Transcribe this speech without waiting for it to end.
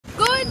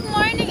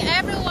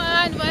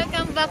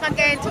back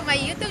again to my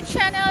YouTube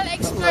channel,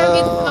 Explore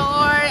with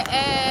Flor.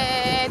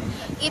 And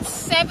it's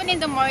 7 in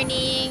the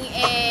morning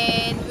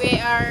and we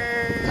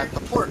are at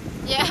the port.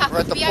 Yeah, we're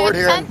at the port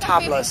here in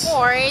Tablas.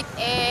 Port,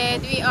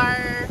 and we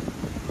are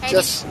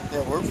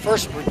we're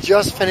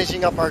just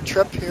finishing up our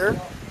trip here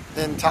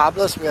in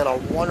Tablas. We had a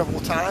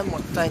wonderful time. I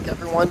want to thank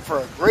everyone for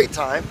a great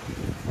time.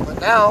 But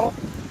now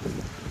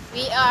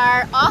we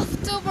are off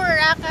to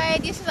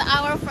Boracay. This is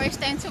our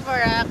first time to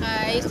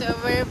Boracay, so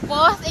we're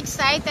both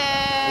excited.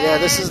 Yeah,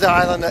 this is the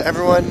island that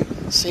everyone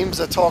seems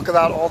to talk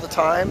about all the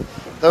time.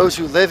 Those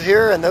who live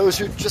here and those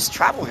who just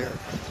travel here.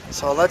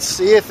 So let's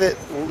see if it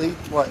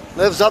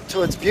lives up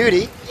to its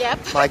beauty.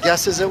 Yep. My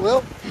guess is it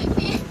will.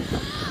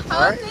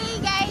 Okay,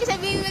 guys,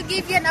 and we will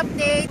give you an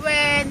update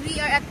when we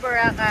are at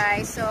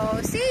Boracay. So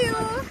see you.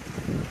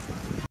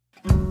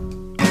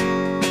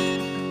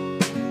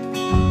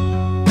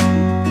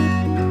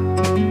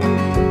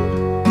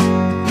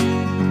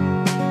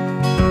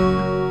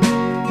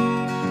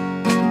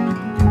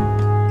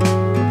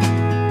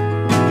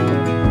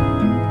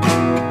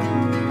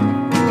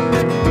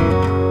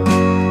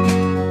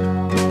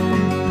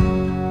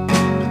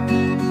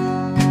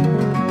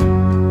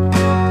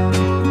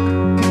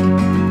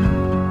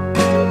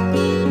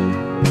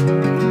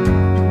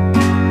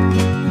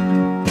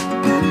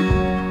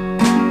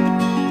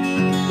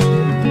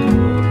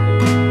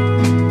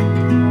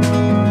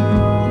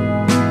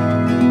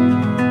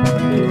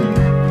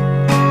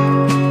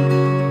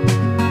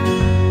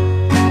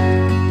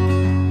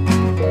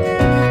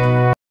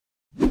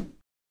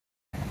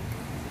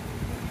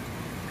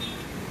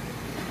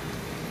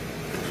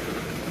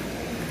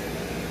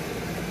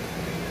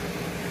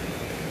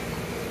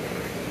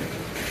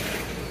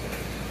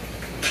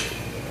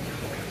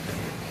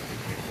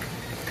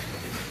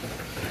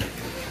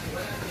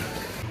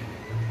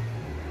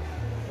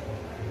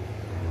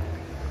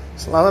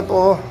 Salamat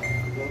po.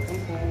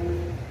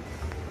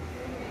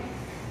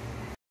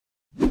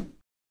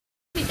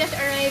 We just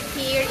arrived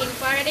here in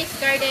Paradise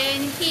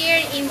Garden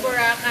here in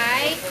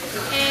Boracay,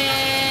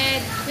 and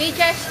we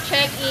just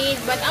checked in,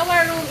 but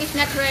our room is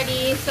not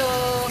ready, so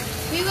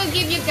we will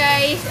give you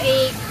guys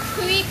a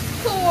quick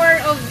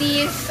tour of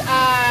this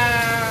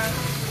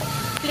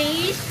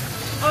place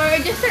or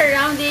the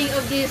surrounding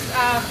of this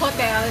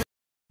hotel.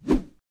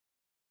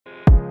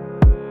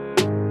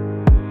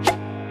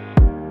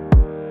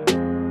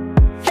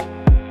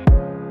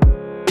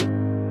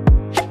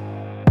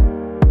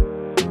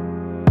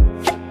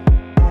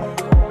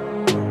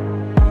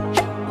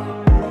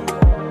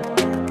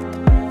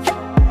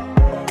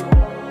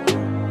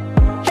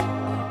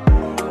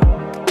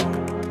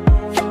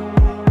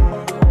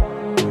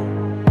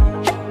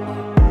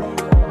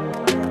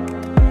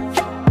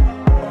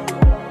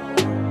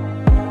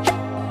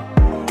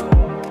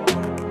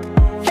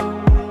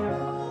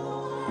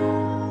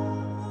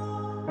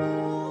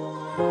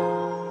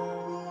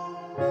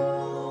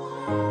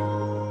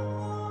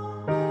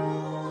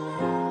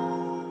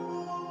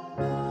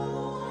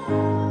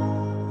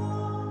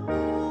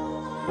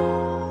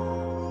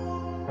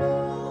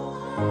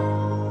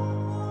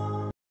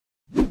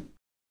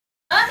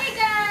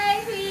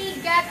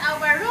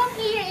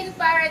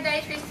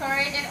 Paradise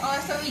Resort, and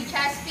also we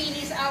just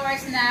finished our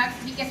snacks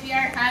because we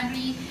are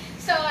hungry.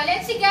 So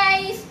let's see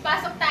guys,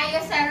 pasok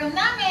tayo sa room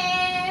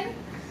namin.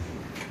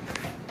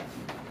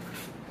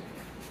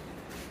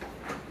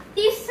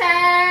 This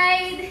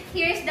side,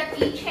 here's the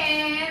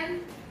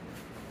kitchen.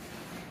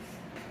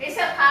 There's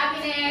a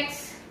cabinet,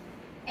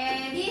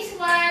 and this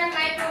one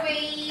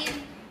microwave,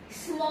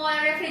 small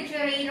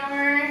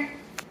refrigerator,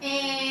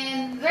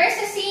 and there's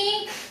a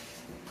sink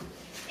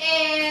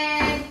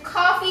and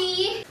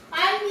coffee.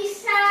 On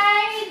this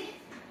side,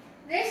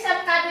 there's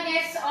some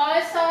cabinets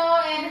also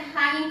and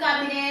hanging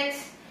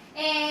cabinets,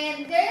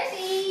 and there's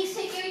a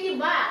security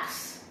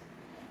box,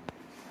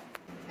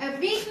 a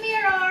big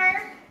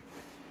mirror,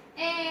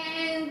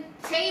 and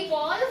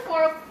table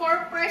for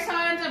 4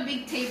 persons, a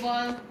big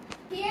table.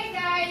 Here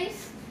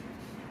guys,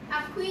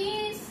 a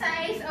queen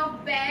size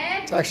of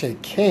bed. It's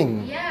actually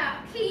king. Yeah,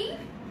 king.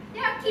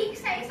 Yeah, king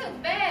size of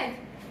bed.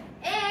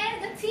 And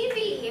the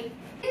TV.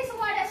 This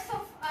one is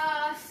sofa.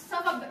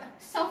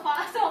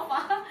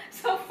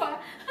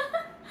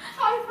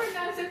 How you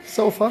pronounce it?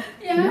 Sofa?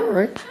 Yeah. You're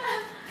right.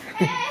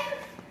 And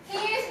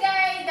here's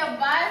guys the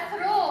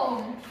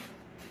bathroom.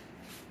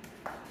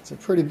 It's a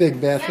pretty big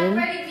bathroom.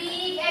 Yeah, pretty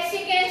big. As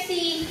you can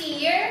see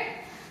here,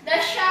 the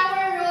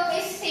shower room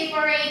is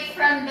separate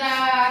from the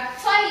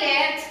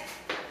toilet.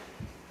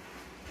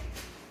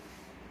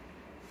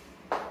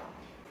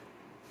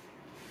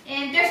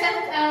 And there's a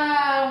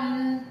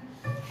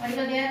what do you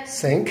call that?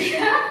 Sink.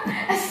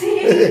 A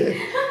sink.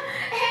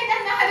 And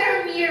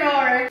another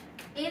mirror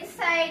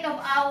inside of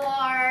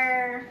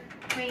our,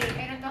 wait,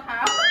 I don't know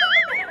how.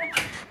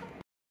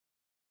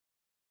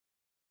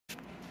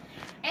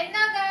 And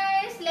now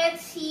guys,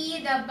 let's see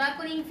the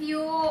balcony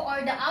view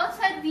or the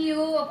outside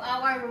view of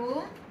our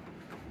room.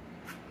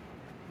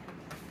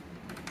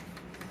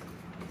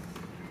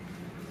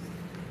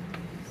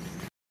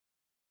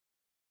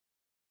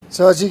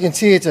 So as you can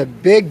see, it's a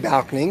big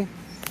balcony.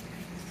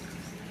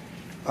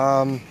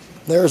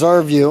 There's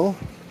our view.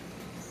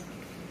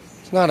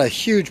 It's not a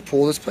huge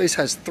pool. This place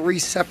has 3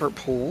 separate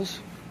pools,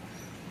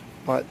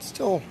 but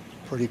still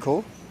pretty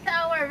cool.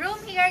 Our room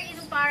here in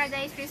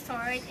Paradise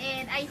Resort,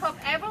 and I hope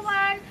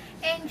everyone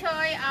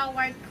enjoy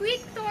our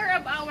quick tour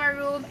of our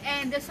room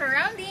and the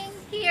surrounding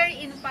here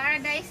in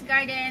Paradise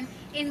Garden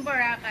in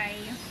Boracay.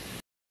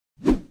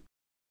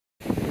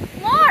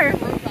 More!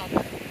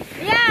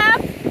 Yeah!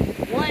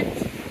 1,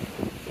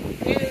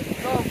 2,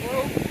 go, bro.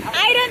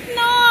 I don't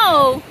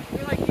know!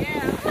 You're like,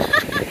 yeah.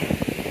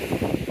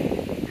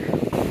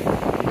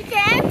 You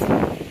can't?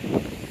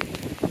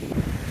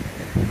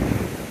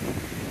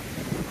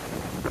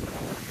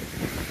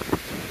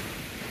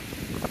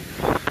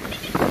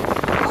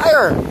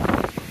 Higher!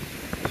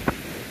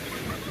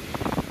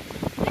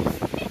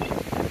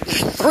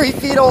 3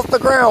 feet off the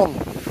ground.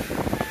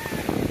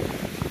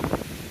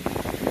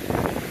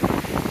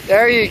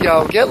 There you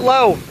go. Get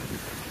low.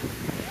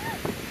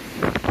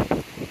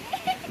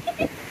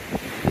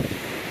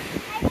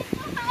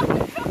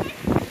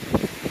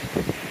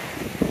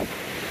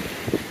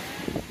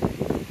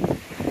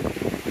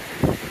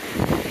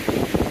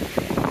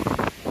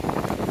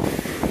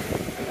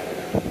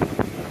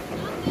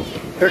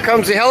 Here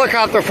comes the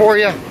helicopter for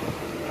you.